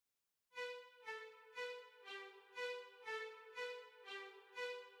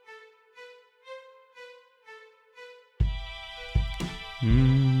Straight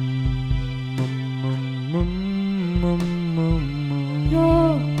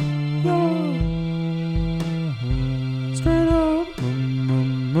up.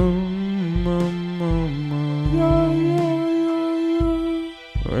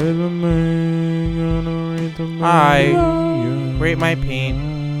 Hi, Rate My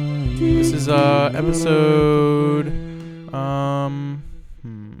Paint. This is episode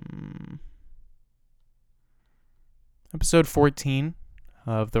episode 14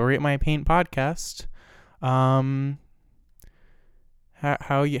 of the Rate My Paint podcast. How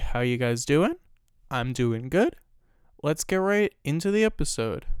you guys doing? I'm doing good. Let's get right into the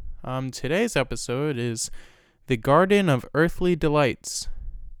episode. Today's episode is The Garden of Earthly Delights,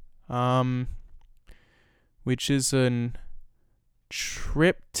 which is an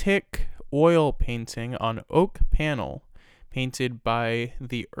triptych oil painting on oak panel painted by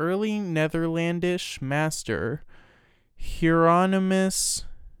the early Netherlandish master Hieronymus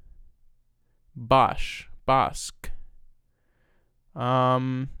Bosch. It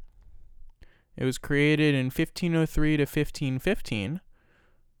was created in 1503 to 1515,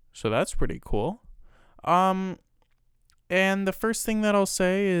 so that's pretty cool. And the first thing that I'll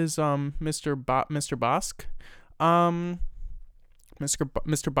say is, Mr. Bosch, Mr.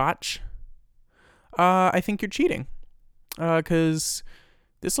 Botch, I think you're cheating, because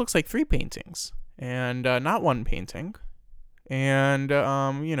this looks like 3 paintings, and not 1 painting, and,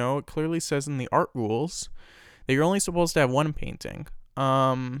 it clearly says in the art rules that you're only supposed to have 1 painting.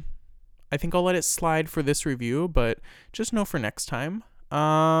 I think I'll let it slide for this review, but just know for next time.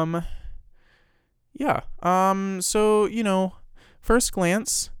 So, first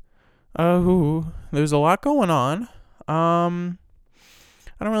glance, there's a lot going on. I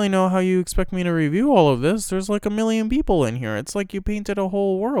don't really know how you expect me to review all of this. There's like 1 million people in here. It's like you painted a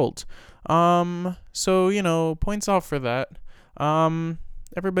whole world. So, points off for that.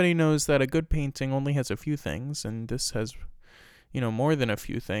 Everybody knows that a good painting only has a few things, and this has, more than a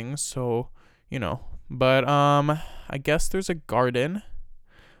few things. So, but, I guess there's a garden.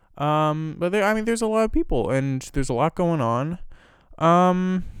 But there's a lot of people, and there's a lot going on.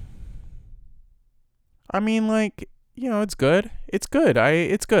 It's good. It's good.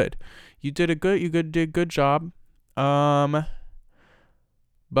 It's good. You did a good job. But,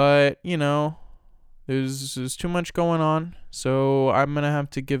 there's too much going on. So I'm going to have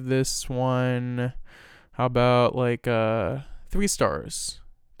to give this one, how about 3 stars?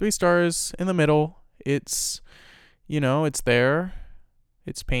 3 stars in the middle. It's, it's there.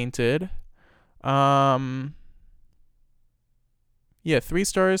 It's painted. 3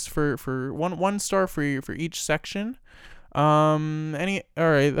 stars for one star for each section. This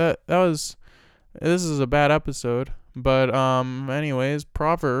is a bad episode, but anyways,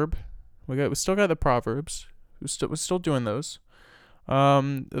 proverb. We still got the proverbs. We're still doing those.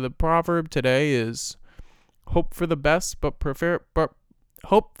 The proverb today is hope for the best but prepare for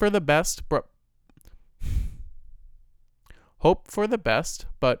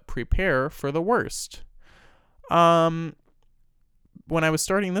the worst. When I was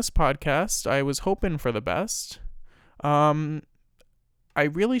starting this podcast, I was hoping for the best. I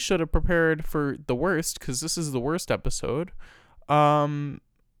really should have prepared for the worst, because this is the worst episode.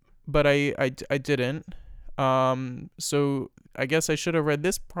 But I didn't. So I guess I should have read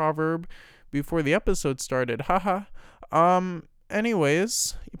this proverb before the episode started. Haha.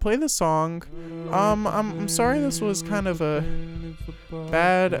 Anyways, you play the song. I'm sorry this was kind of a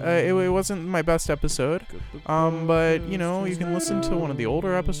bad, it wasn't my best episode. But, you can listen to one of the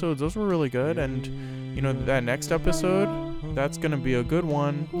older episodes. Those were really good. And, that next episode, that's going to be a good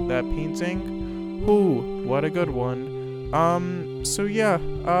one. That painting, what a good one. So yeah,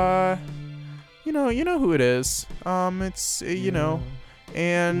 you know who it is. It's,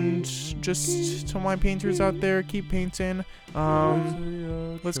 and just to my painters out there, keep painting.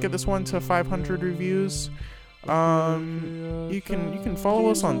 Let's get this one to 500 reviews. You can follow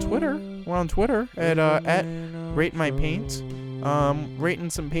us on Twitter. We're on Twitter at Rate My Paint. Rating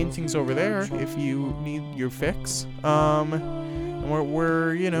some paintings over there if you need your fix. And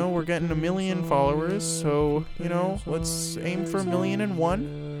we're getting 1 million followers, so let's aim for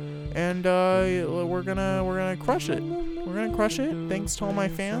 1,000,001, and we're gonna crush it. We're gonna crush it. Thanks to all my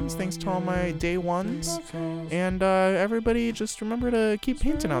fans. Thanks to all my day ones, and everybody, just remember to keep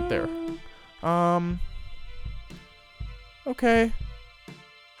painting out there. Okay.